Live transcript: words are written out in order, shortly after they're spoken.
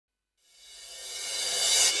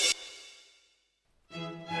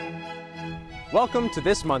Welcome to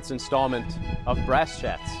this month's installment of Brass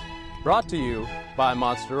Chats, brought to you by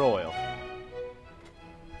Monster Oil.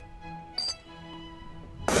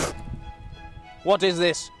 What is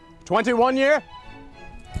this? 21 year?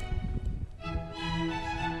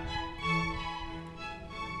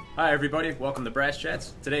 Hi everybody, welcome to Brass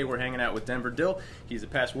Chats. Today we're hanging out with Denver Dill. He's a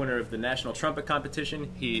past winner of the National Trumpet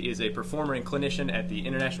Competition. He is a performer and clinician at the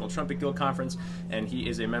International Trumpet Guild Conference, and he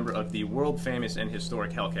is a member of the world famous and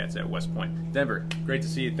historic Hellcats at West Point. Denver, great to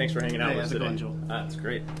see you. Thanks for hanging out with us today. How's it going, Joel? It's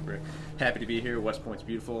great. We're happy to be here. West Point's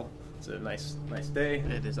beautiful. It's a nice day.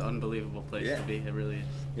 It is an unbelievable place to be. It really is.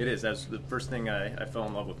 It is. That's the first thing I fell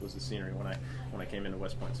in love with was the scenery when I came into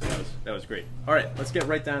West Point. So that was great. All right, let's get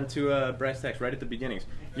right down to brass tacks right at the beginnings.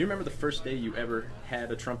 Do you remember the first day you ever had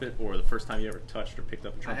a trumpet, or the first time you ever touched or picked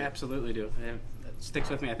up a trumpet? I absolutely do. It sticks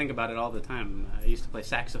with me. I think about it all the time. I used to play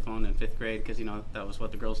saxophone in 5th grade because, you know, that was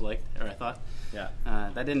what the girls liked, or I thought. Yeah.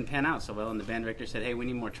 That didn't pan out so well, and the band director said, hey, we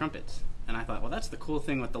need more trumpets. And I thought, well, that's the cool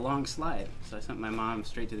thing with the long slide. So I sent my mom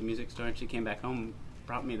straight to the music store, and she came back home,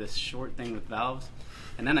 brought me this short thing with valves.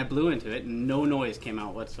 And then I blew into it, and no noise came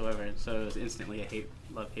out whatsoever. And so it was instantly a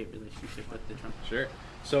love-hate relationship with the trumpet. Sure.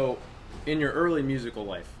 So in your early musical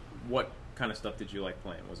life, what kind of stuff did you like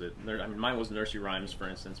playing? Was it, I mean, mine was nursery rhymes, for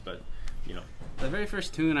instance, but, you know. The very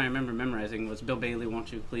first tune I remember memorizing was Bill Bailey,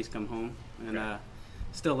 Won't You Please Come Home? And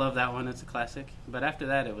still love that one. It's a classic. But after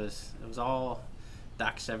that, it was all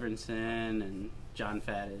Doc Severinsen and John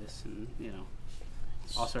Faddis and, you know,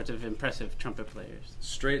 all sorts of impressive trumpet players.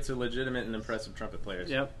 Straight to legitimate and impressive trumpet players.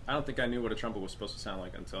 Yep. I don't think I knew what a trumpet was supposed to sound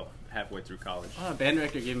like until halfway through college. Oh, a band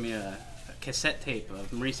director gave me a cassette tape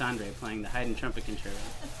of Maurice Andre playing the Haydn Trumpet Concerto.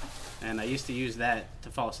 And I used to use that to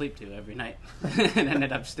fall asleep to every night. It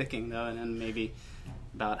ended up sticking, though, and then maybe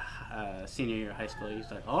about senior year of high school, you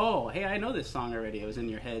start, oh, hey, I know this song already. It was in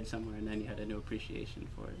your head somewhere, and then you had a new appreciation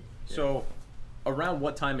for it. Yeah. So around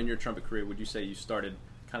what time in your trumpet career would you say you started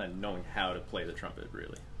kind of knowing how to play the trumpet,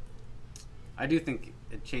 really? I do think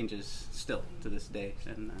it changes still to this day,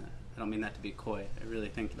 and I don't mean that to be coy. I really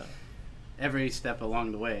think that every step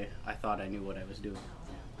along the way, I thought I knew what I was doing.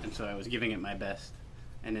 And so I was giving it my best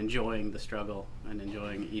and enjoying the struggle and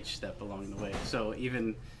enjoying each step along the way. So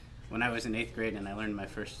even when I was in 8th grade and I learned my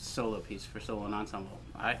first solo piece for solo and ensemble,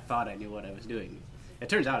 I thought I knew what I was doing. It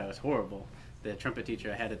turns out I was horrible. The trumpet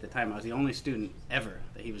teacher I had at the time, I was the only student ever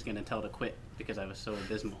that he was going to tell to quit because I was so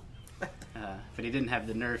abysmal. But he didn't have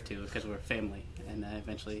the nerve to because we're family, and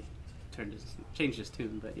eventually changed his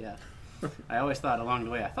tune. But yeah, I always thought along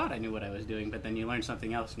the way, I thought I knew what I was doing, but then you learn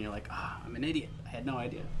something else and you're like, I'm an idiot. I had no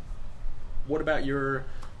idea. What about your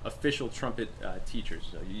official trumpet teachers?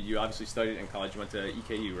 You obviously studied in college. You went to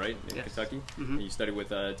EKU, right, in Yes. Kentucky? Mm-hmm. You studied with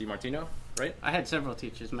DiMartino, right? I had several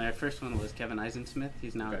teachers. My first one was Kevin Eisensmith.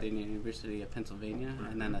 He's now at the University of Pennsylvania. Mm-hmm.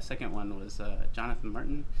 And then the second one was Jonathan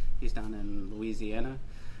Martin. He's down in Louisiana.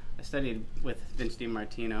 I studied with Vince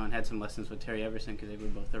DiMartino and had some lessons with Terry Everson because they were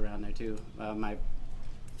both around there too. My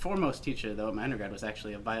foremost teacher, though, at my undergrad was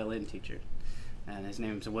actually a violin teacher. And his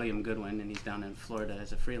name's William Goodwin, and he's down in Florida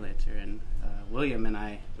as a freelancer. And William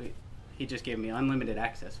and he just gave me unlimited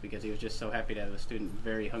access because he was just so happy to have a student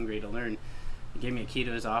very hungry to learn. He gave me a key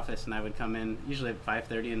to his office, and I would come in usually at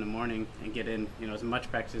 5:30 in the morning and get in, you know, as much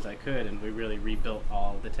practice as I could. And we really rebuilt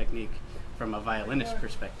all the technique from a violinist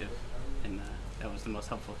perspective. And that was the most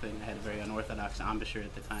helpful thing. I had a very unorthodox embouchure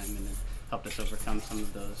at the time, and it helped us overcome some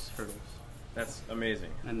of those hurdles. That's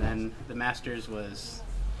amazing. And then the master's was,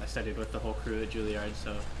 I studied with the whole crew at Juilliard,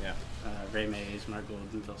 so yeah. Ray Mays, Mark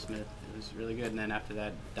Golden, Phil Smith. It was really good. And then after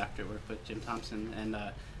that, doctorate work with Jim Thompson. And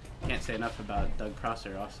can't say enough about Doug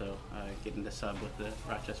Prosser also, getting to sub with the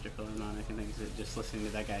Rochester Philharmonic and things. Just listening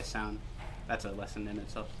to that guy's sound, that's a lesson in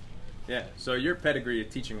itself. Yeah, so your pedigree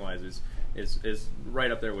teaching-wise is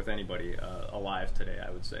right up there with anybody alive today, I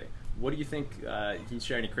would say. What do you think, can you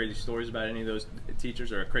share any crazy stories about any of those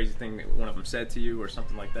teachers, or a crazy thing that one of them said to you or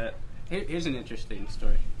something like that? Here's an interesting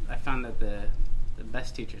story. I found that the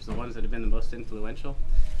best teachers, the ones that have been the most influential,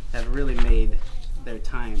 have really made their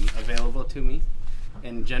time available to me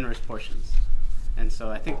in generous portions. And so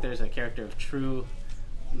I think there's a character of true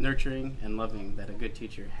nurturing and loving that a good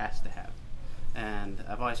teacher has to have. And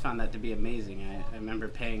I've always found that to be amazing. I remember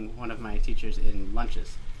paying one of my teachers in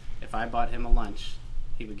lunches. If I bought him a lunch,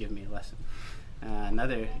 he would give me a lesson.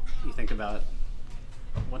 Another, you think about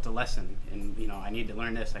what's a lesson, and you know, I need to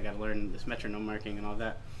learn this, I got to learn this metronome marking and all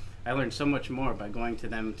that. I learned so much more by going to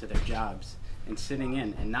them to their jobs and sitting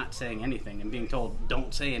in and not saying anything and being told,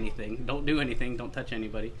 don't say anything, don't do anything, don't touch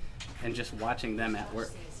anybody, and just watching them at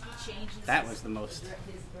work. That was the most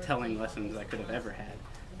telling lessons I could have ever had.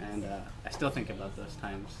 And I still think about those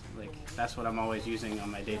times. Like, that's what I'm always using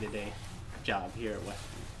on my day-to-day job here at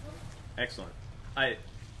Western. Excellent. I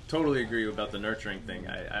totally agree about the nurturing thing.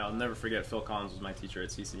 I'll never forget Phil Collins was my teacher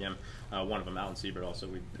at CCM. One of them, Alan Siebert, also.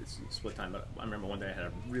 It's split time. But I remember one day I had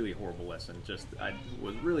a really horrible lesson. I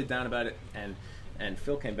was really down about it, and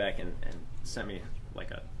Phil came back and sent me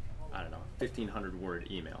like a, I don't know, 1,500 word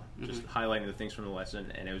email, just highlighting the things from the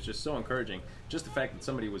lesson, and it was just so encouraging. Just the fact that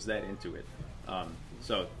somebody was that into it.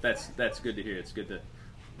 So that's good to hear. It's good to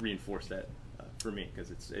reinforce that for me,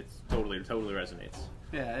 because it's totally resonates.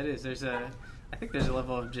 Yeah, it is. I think there's a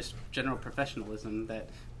level of just general professionalism that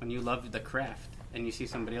when you love the craft and you see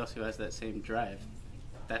somebody else who has that same drive,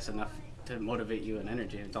 that's enough to motivate you and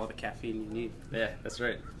energy. It's all the caffeine you need. Yeah, that's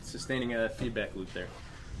right. Sustaining a feedback loop there.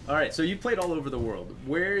 All right, so you played all over the world.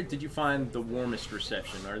 Where did you find the warmest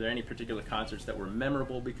reception? Are there any particular concerts that were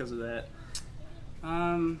memorable because of that?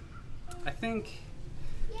 I think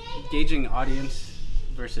gauging audience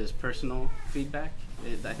versus personal feedback,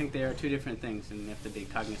 I think they are two different things, and you have to be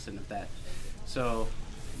cognizant of that. So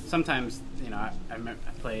sometimes, I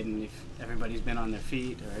played, and if everybody's been on their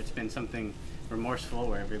feet, or it's been something remorseful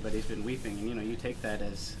where everybody's been weeping, and you take that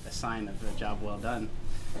as a sign of a job well done.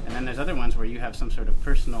 And then there's other ones where you have some sort of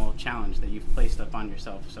personal challenge that you've placed upon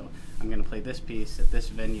yourself. So I'm going to play this piece at this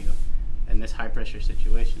venue in this high pressure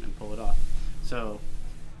situation and pull it off. So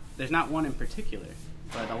there's not one in particular,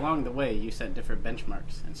 but along the way you set different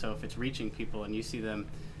benchmarks. And so if it's reaching people and you see them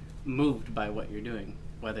moved by what you're doing,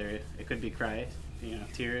 whether it could be cries,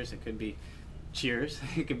 tears, it could be cheers,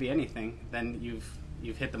 it could be anything, then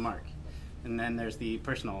you've hit the mark. And then there's the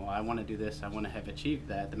personal, I want to do this, I want to have achieved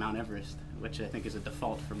that, the Mount Everest, which I think is a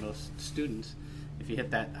default for most students. If you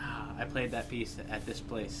hit that, I played that piece at this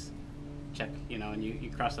place, check, and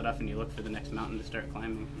you cross it off and you look for the next mountain to start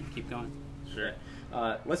climbing and keep going. Sure.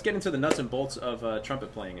 Let's get into the nuts and bolts of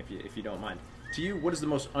trumpet playing, if you don't mind. To you, what is the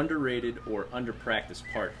most underrated or under-practiced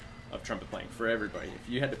part of trumpet playing for everybody? If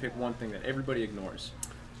you had to pick one thing that everybody ignores.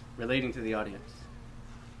 Relating to the audience.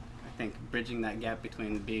 I think bridging that gap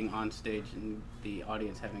between being on stage and the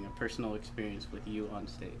audience having a personal experience with you on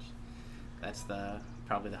stage. That's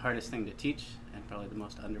probably the hardest thing to teach, and probably the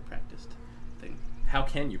most under-practiced thing. How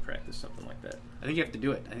can you practice something like that? I think you have to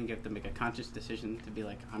do it. I think you have to make a conscious decision to be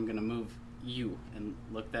like, I'm going to move you and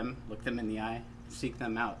look them in the eye, seek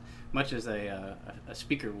them out, much as a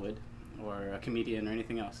speaker would, or a comedian or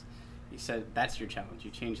anything else. You said that's your challenge.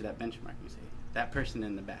 You change that benchmark. You say, that person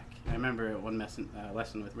in the back. I remember at one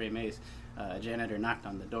lesson with Ray Mays, a janitor knocked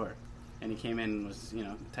on the door, and he came in and was,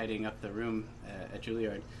 tidying up the room at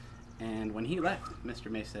Juilliard. And when he left, Mr.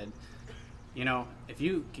 Mays said, if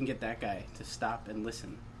you can get that guy to stop and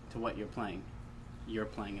listen to what you're playing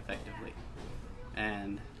effectively.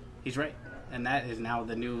 And he's right. And that is now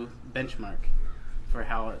the new benchmark for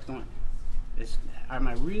how it's going. Am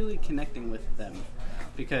I really connecting with them?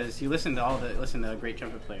 Because you listen to great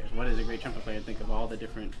trumpet players. What is a great trumpet player? And think of all the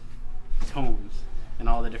different tones and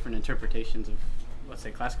all the different interpretations of, let's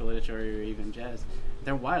say, classical literature or even jazz.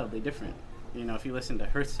 They're wildly different. If you listen to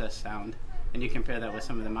Hirth's sound and you compare that with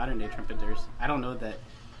some of the modern day trumpeters, I don't know that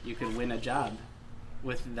you could win a job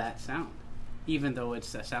with that sound, even though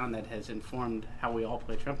it's a sound that has informed how we all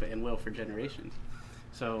play trumpet and will for generations.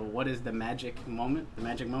 So what is the magic moment? The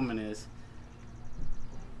magic moment is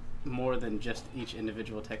more than just each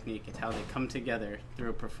individual technique. It's how they come together through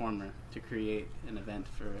a performer to create an event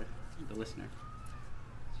for the listener.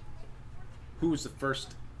 What was the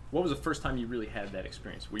first time you really had that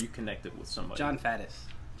experience where you connected with somebody? John Faddis.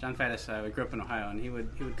 We grew up in Ohio, and he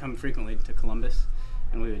would come frequently to Columbus,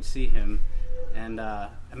 and we would see him. And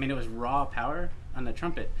it was raw power on the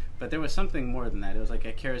trumpet, but there was something more than that. It was like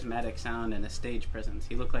a charismatic sound and a stage presence.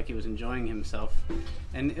 He looked like he was enjoying himself,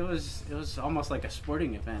 and it was almost like a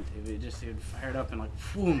sporting event. He would fire it up and like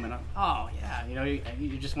boom, and oh yeah,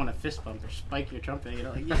 you just want to fist bump or spike your trumpet.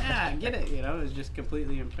 Like yeah, get it. It was just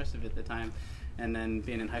completely impressive at the time. And then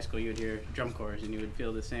being in high school, you would hear drum corps, and you would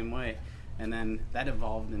feel the same way. And then that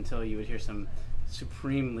evolved until you would hear some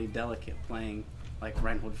supremely delicate playing, like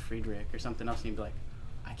Reinhold Friedrich or something else, and you'd be like,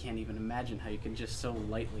 I can't even imagine how you can just so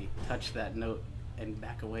lightly touch that note and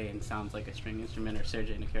back away and sounds like a string instrument, or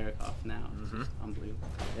Sergei Nikarakov now. It's just unbelievable.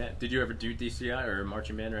 Yeah. Did you ever do DCI or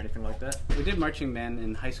marching band or anything like that? We did marching band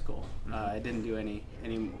in high school. I didn't do any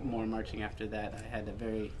more marching after that. I had a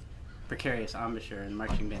very precarious embouchure, and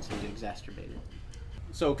marching band seemed to exacerbate it.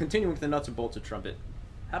 So continuing with the nuts and bolts of trumpet,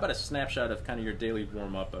 how about a snapshot of kind of your daily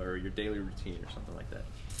warm-up or your daily routine or something like that?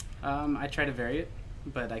 I try to vary it,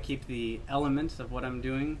 but I keep the elements of what I'm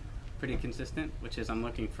doing pretty consistent, which is I'm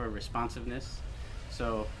looking for responsiveness.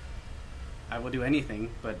 So I will do anything,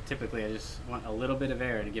 but typically I just want a little bit of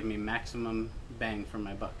air to give me maximum bang for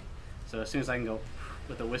my buck. So as soon as I can go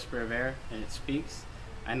with a whisper of air and it speaks,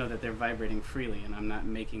 I know that they're vibrating freely, and I'm not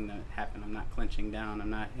making that happen. I'm not clenching down.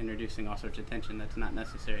 I'm not introducing all sorts of tension that's not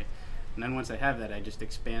necessary. And then once I have that, I just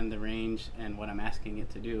expand the range and what I'm asking it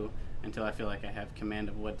to do until I feel like I have command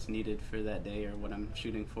of what's needed for that day or what I'm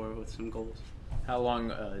shooting for with some goals. How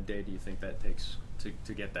long a day do you think that takes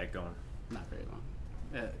to get that going? Not very long.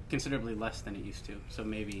 Considerably less than it used to. So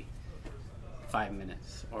maybe 5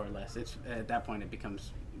 minutes or less. It's at that point it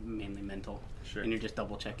becomes mainly mental. Sure. And you're just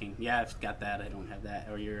double checking. Yeah, I've got that. I don't have that.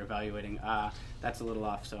 Or you're evaluating. That's a little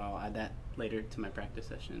off, so I'll add that later to my practice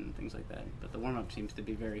session and things like that. But the warm up seems to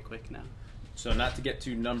be very quick now. So not to get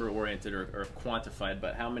too number oriented or quantified,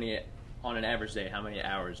 but how many on an average day? How many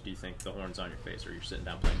hours do you think the horn's on your face, or you're sitting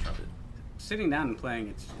down playing trumpet? Sitting down and playing,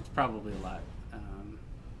 it's probably a lot.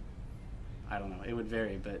 I don't know. It would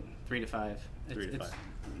vary, but 3 to 5. 3 to 5.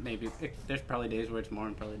 Maybe there's probably days where it's more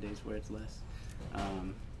and probably days where it's less.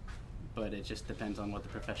 But it just depends on what the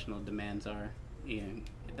professional demands are,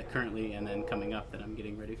 currently and then coming up that I'm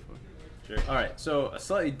getting ready for. Sure. All right. So a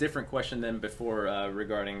slightly different question than before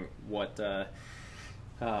regarding what's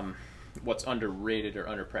underrated or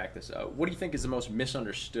underpracticed. What do you think is the most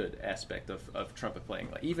misunderstood aspect of trumpet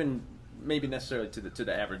playing? Like even maybe necessarily to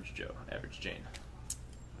the average Joe, average Jane.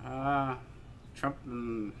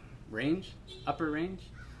 Range, upper range,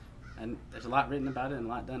 and there's a lot written about it and a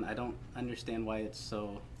lot done. I don't understand why it's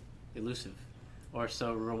so elusive or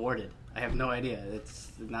so rewarded. I have no idea.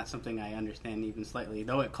 It's not something I understand even slightly.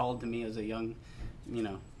 Though it called to me as a young,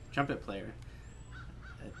 trumpet player,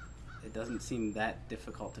 it doesn't seem that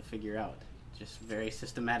difficult to figure out. Just very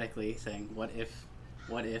systematically saying, what if,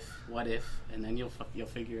 and then you'll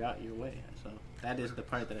figure out your way. So that is the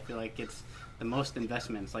part that I feel like gets the most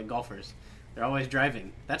investment. It's like golfers. They're always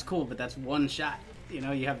driving. That's cool, but that's one shot. You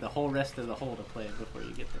have the whole rest of the hole to play before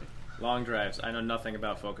you get there. Long drives. I know nothing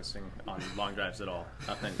about focusing on long drives at all.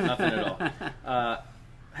 Nothing at all.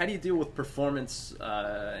 How do you deal with performance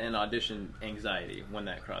and audition anxiety when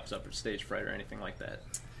that crops up, or stage fright, or anything like that?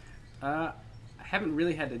 I haven't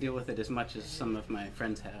really had to deal with it as much as some of my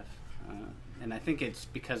friends have. And I think it's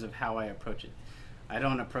because of how I approach it. I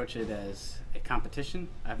don't approach it as a competition.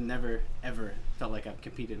 I've never, ever felt like I've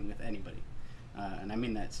competed with anybody. And I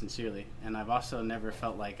mean that sincerely. And I've also never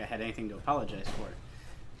felt like I had anything to apologize for.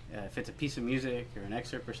 If it's a piece of music or an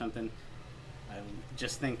excerpt or something, I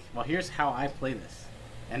just think, well, here's how I play this.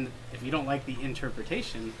 And if you don't like the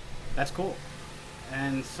interpretation, that's cool.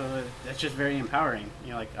 And so that's just very empowering.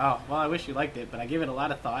 You're like, oh, well, I wish you liked it, but I gave it a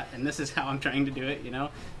lot of thought, and this is how I'm trying to do it, You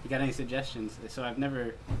got any suggestions? So I've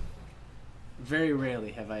never, very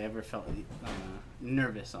rarely have I ever felt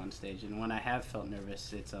nervous on stage. And when I have felt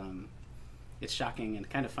nervous, it's shocking and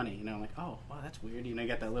kind of funny. I'm like, oh, wow, that's weird. You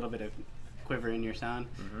got that little bit of quiver in your sound,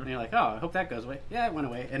 and you're like, oh, I hope that goes away. Yeah, it went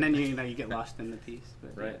away. And then you get lost in the piece.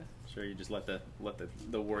 But, right. Yeah. Sure. You just let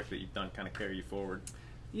the work that you've done kind of carry you forward.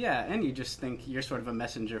 Yeah, and you just think you're sort of a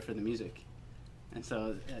messenger for the music. And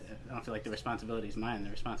so I don't feel like the responsibility is mine. The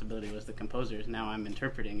responsibility was the composer's. Now I'm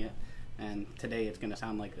interpreting it, and today it's going to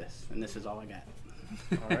sound like this, and this is all I got.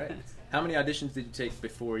 All right. How many auditions did you take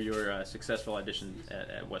before your successful audition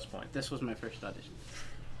at West Point? This was my first audition.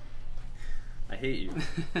 I hate you.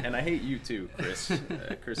 And I hate you too, Chris.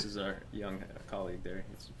 Chris is our young colleague there.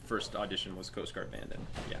 His first audition was Coast Guard Band. And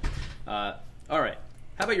yeah. All right.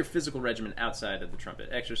 How about your physical regimen outside of the trumpet?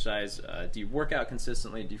 Exercise, do you work out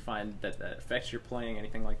consistently? Do you find that affects your playing,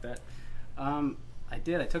 anything like that? I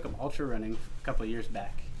did. I took up ultra running a couple of years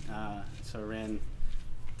back. So I ran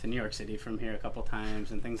to New York City from here a couple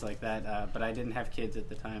times and things like that. But I didn't have kids at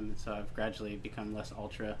the time, and so I've gradually become less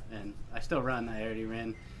ultra. And I still run. I already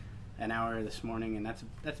ran an hour this morning, and that's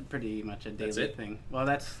pretty much a daily thing.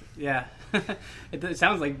 Well, yeah. It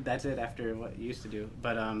sounds like that's it after what you used to do.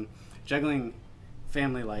 But juggling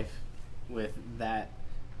family life with that,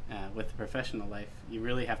 with the professional life, you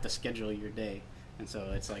really have to schedule your day. And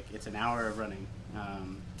so it's an hour of running.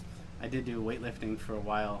 I did do weightlifting for a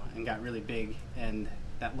while and got really big, and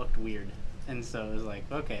that looked weird. And so it was like,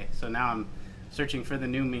 okay, so now I'm searching for the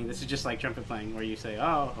new me. This is just like trumpet playing, where you say,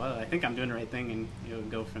 oh, well, I think I'm doing the right thing, and you'll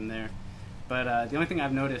go from there. But the only thing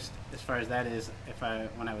I've noticed as far as that is,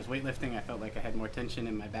 when I was weightlifting, I felt like I had more tension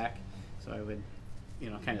in my back, so I would,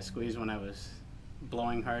 kind of squeeze when I was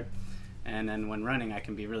blowing hard. And then when running, I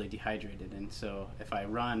can be really dehydrated. And so if I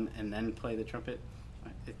run and then play the trumpet,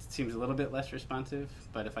 it seems a little bit less responsive.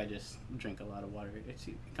 But if I just drink a lot of water, it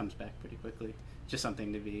comes back pretty quickly. Just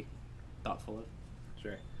something to be thoughtful of.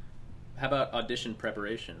 Sure. How about audition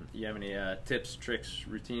preparation? Do you have any tips, tricks,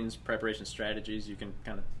 routines, preparation strategies you can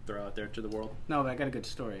kind of throw out there to the world? No, but I got a good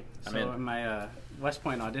story. In my West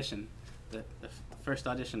Point audition, the first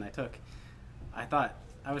audition I took, I thought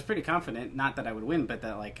I was pretty confident, not that I would win, but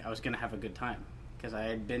that like I was going to have a good time because I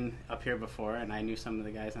had been up here before and I knew some of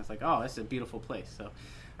the guys, and I was like, oh, this is a beautiful place. So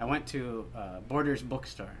I went to Borders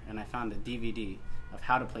bookstore and I found a DVD of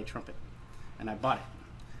how to play trumpet, and I bought it.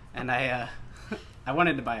 And I I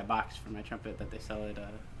wanted to buy a box for my trumpet that they sell at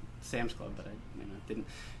Sam's Club, but I didn't.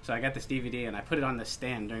 So I got this DVD and I put it on the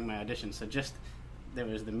stand during my audition. So just there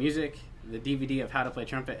was the music, the DVD of how to play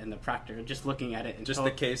trumpet, and the proctor just looking at it. And just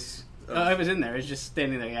the case. It was in there. It was just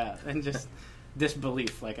standing there, yeah, and just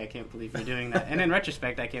disbelief. Like, I can't believe you're doing that. And in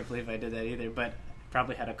retrospect, I can't believe I did that either. But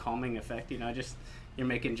probably had a calming effect. Just you're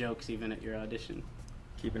making jokes even at your audition.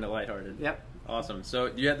 Keeping it lighthearted. Yep. Awesome.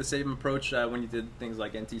 So you had the same approach when you did things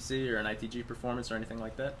like NTC or an ITG performance or anything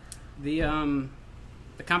like that? The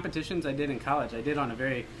competitions I did in college, I did on a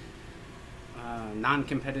very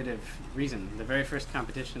non-competitive reason. The very first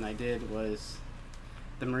competition I did was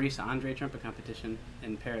the Maurice Andre trumpet competition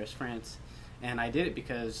in Paris, France. And I did it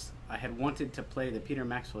because I had wanted to play the Peter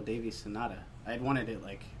Maxwell Davies Sonata. I had wanted it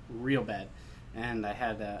like real bad. And I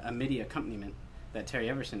had a MIDI accompaniment that Terry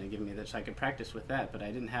Everson had given me, that so I could practice with that, but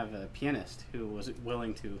I didn't have a pianist who was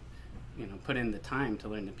willing to, put in the time to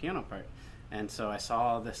learn the piano part. And so I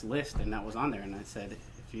saw this list, and that was on there, and I said,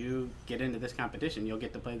 if you get into this competition, you'll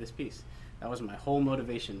get to play this piece. That was my whole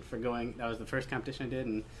motivation for going. That was the first competition I did,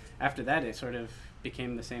 and after that, it sort of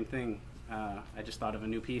became the same thing. I just thought of a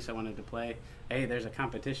new piece I wanted to play. Hey, there's a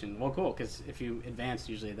competition. Well, cool, because if you advance,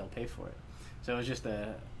 usually they'll pay for it. So it was just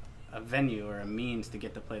a venue or a means to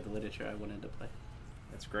get to play the literature I wanted to play.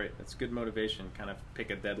 That's great. That's good motivation. Kind of pick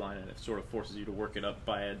a deadline, and it sort of forces you to work it up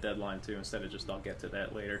by a deadline too, instead of just I'll get to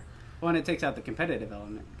that later. Well, and it takes out the competitive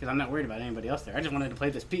element because I'm not worried about anybody else there. I just wanted to play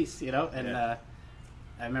this piece, And yeah.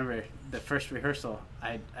 I remember the first rehearsal,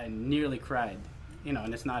 I nearly cried,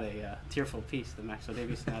 and it's not a tearful piece, the Maxwell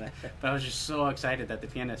Davies Sonata, but I was just so excited that the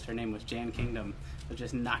pianist, her name was Jan Kingdom, was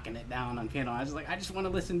just knocking it down on piano. I was like, I just want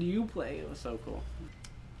to listen to you play. It was so cool.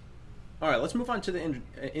 All right, let's move on to the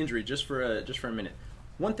injury just for a minute.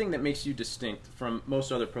 One thing that makes you distinct from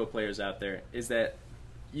most other pro players out there is that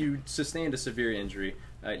you sustained a severe injury,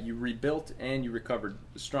 you rebuilt, and you recovered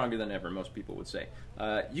stronger than ever, most people would say.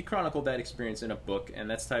 You chronicled that experience in a book, and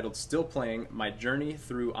that's titled Still Playing, My Journey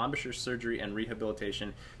Through Embouchure Surgery and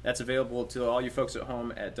Rehabilitation. That's available to all you folks at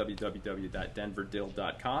home at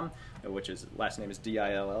www.denverdill.com, which is, last name is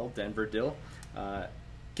D-I-L-L, Denver Dill.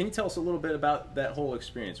 Can you tell us a little bit about that whole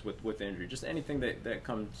experience with the injury? Just anything that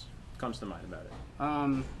comes to mind about it.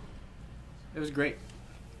 It was great.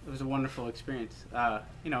 It was a wonderful experience.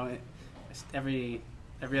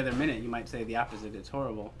 Every other minute you might say the opposite. It's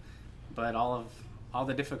horrible, but all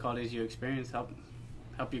the difficulties you experience help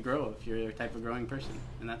you grow if you're a type of growing person,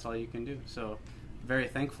 and that's all you can do. So, very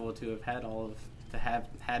thankful to have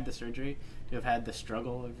had the surgery, to have had the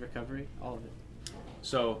struggle of recovery, all of it.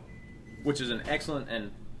 So, which is an excellent and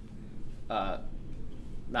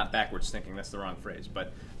not backwards thinking, that's the wrong phrase,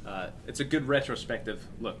 but it's a good retrospective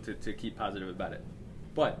look to keep positive about it.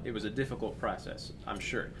 But it was a difficult process, I'm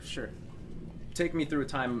sure. Sure. Take me through a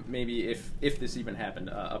time, maybe if this even happened,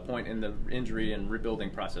 a point in the injury and rebuilding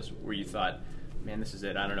process where you thought, man, this is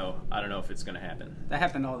it, I don't know if it's going to happen. That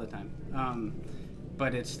happened all the time.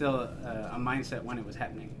 But it's still a mindset when it was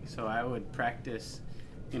happening. So I would practice.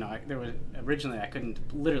 Originally I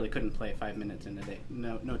literally couldn't play 5 minutes in a day.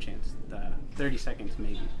 No chance. 30 seconds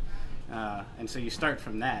maybe. And so you start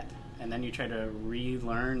from that, and then you try to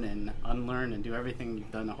relearn and unlearn and do everything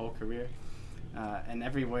you've done the whole career. And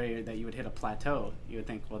everywhere that you would hit a plateau, you would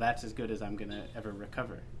think, well, that's as good as I'm going to ever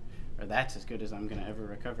recover, or that's as good as I'm going to ever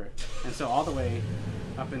recover. And so all the way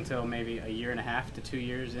up until maybe a year and a half to 2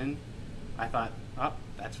 years in, I thought, oh,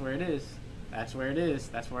 that's where it is. That's where it is.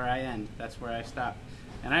 That's where I end. That's where I stop.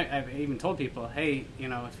 And I've even told people, hey,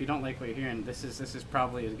 if you don't like what you're hearing, this is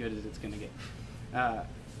probably as good as it's going to get.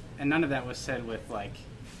 And none of that was said with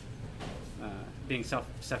being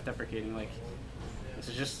self-deprecating. Like,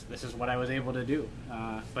 this is what I was able to do.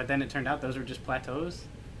 But then it turned out those were just plateaus,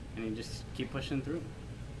 and you just keep pushing through.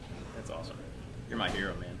 That's awesome. You're my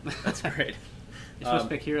hero, man. That's great. You're supposed to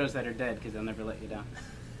pick heroes that are dead because they'll never let you down.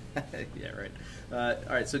 Yeah, right.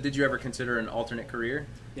 All right. So, did you ever consider an alternate career?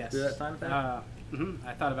 Yes. Through that time?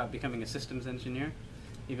 I thought about becoming a systems engineer.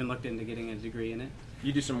 Even looked into getting a degree in it.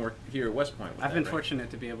 You do some work here at West Point. I've been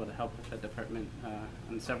fortunate to be able to help with the department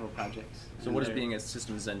on several projects. So, what does being a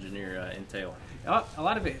systems engineer entail? A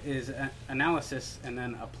lot of it is analysis and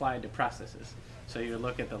then applied to processes. So you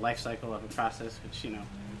look at the life cycle of a process, which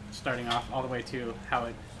starting off all the way to how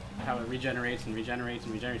it regenerates and regenerates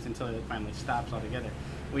and regenerates until it finally stops altogether.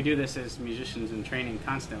 We do this as musicians in training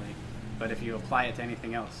constantly, But if you apply it to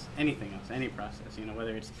anything else, any process, you know,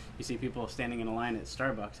 whether it's you see people standing in a line at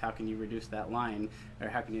Starbucks, how can you reduce that line, or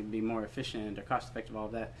how can you be more efficient or cost effective, all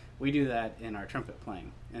of that. We do that in our trumpet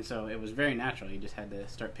playing. And so it was very natural. You just had to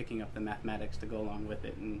start picking up the mathematics to go along with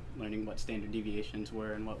it and learning what standard deviations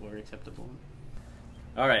were and what were acceptable.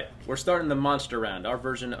 All right, we're starting the monster round, our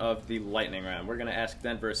version of the lightning round. We're going to ask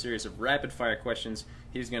Denver a series of rapid-fire questions.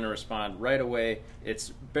 He's going to respond right away. It's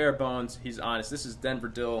bare bones. He's honest. This is Denver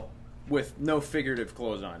Dill with no figurative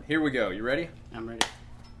clothes on. Here we go. You ready? I'm ready.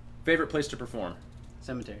 Favorite place to perform?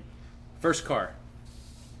 Cemetery. First car?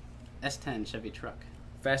 S10 Chevy truck.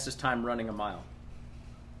 Fastest time running a mile?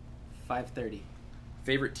 5:30.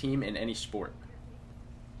 Favorite team in any sport?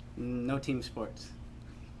 No team sports.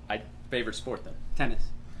 Favorite sport then? Tennis.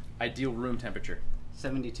 Ideal room temperature?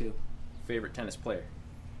 72. Favorite tennis player?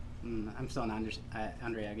 I'm still an Andre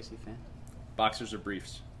Agassi fan. Boxers or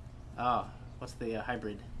briefs? Oh, what's the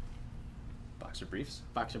hybrid? Boxer briefs?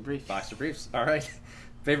 Boxer brief. Boxer briefs. All right.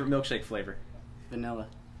 Favorite milkshake flavor? Vanilla.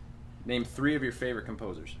 Name 3 of your favorite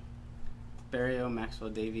composers. Berio,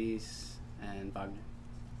 Maxwell Davies, and Wagner.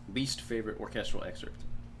 Least favorite orchestral excerpt?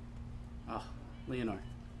 Oh, Leonore.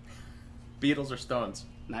 Beatles or Stones?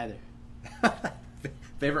 Neither.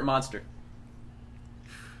 Favorite monster?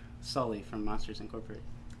 Sully from Monsters Incorporated.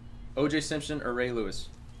 O.J. Simpson or Ray Lewis?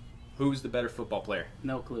 Who's the better football player?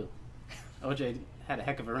 No clue. OJ had a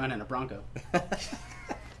heck of a run in a Bronco.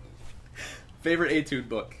 Favorite etude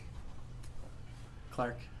book?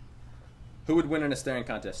 Clark. Who would win in a staring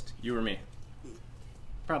contest? You or me?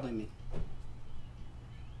 Probably me.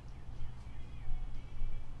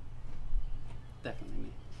 Definitely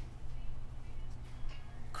me.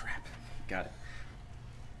 Crap. Got it.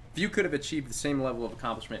 If you could have achieved the same level of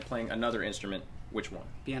accomplishment playing another instrument, which one?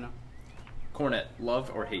 Piano. Cornet,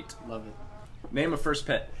 love or hate? Love it. Name a first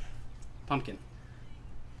pet. Pumpkin.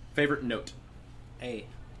 Favorite note? A.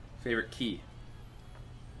 Favorite key?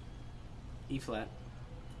 E flat.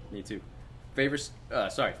 Me too.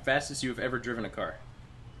 Fastest you have ever driven a car?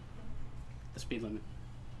 The speed limit.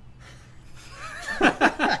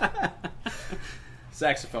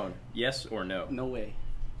 Saxophone, yes or no? No way.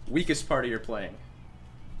 Weakest part of your playing?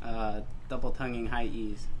 Double tonguing high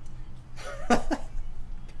E's.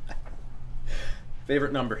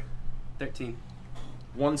 Favorite number? 13.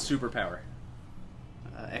 One superpower?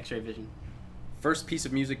 X-ray vision. First piece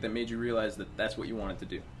of music that made you realize that that's what you wanted to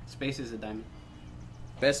do? Space is a diamond.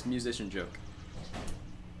 Best musician joke?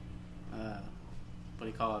 What do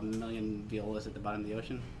you call a million violas at the bottom of the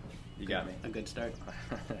ocean? You got me. A good start.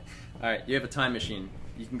 All right, you have a time machine.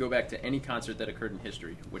 You can go back to any concert that occurred in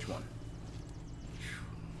history. Which one?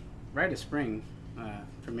 Rite of Spring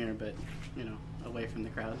premiere, but, you know, away from the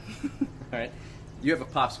crowd. All right. You have a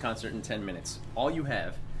Pops concert in 10 minutes. All you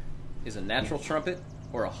have is a natural trumpet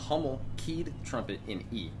or a Hummel keyed trumpet in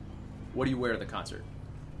E. What do you wear to the concert?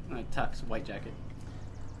 Tux, white jacket.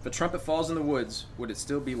 If a trumpet falls in the woods, would it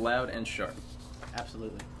still be loud and sharp?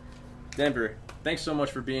 Absolutely. Denver, thanks so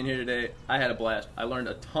much for being here today. I had a blast. I learned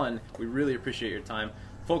a ton. We really appreciate your time.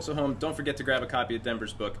 Folks at home, don't forget to grab a copy of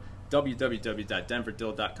Denver's book,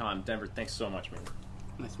 www.denverdill.com. Denver, thanks so much, man.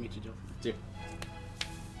 Nice to meet you, Joe. Dude.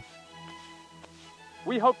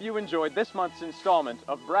 We hope you enjoyed this month's installment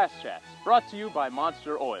of Brass Chats, brought to you by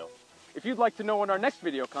Monster Oil. If you'd like to know when our next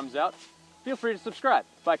video comes out, feel free to subscribe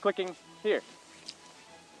by clicking here,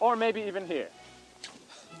 or maybe even here.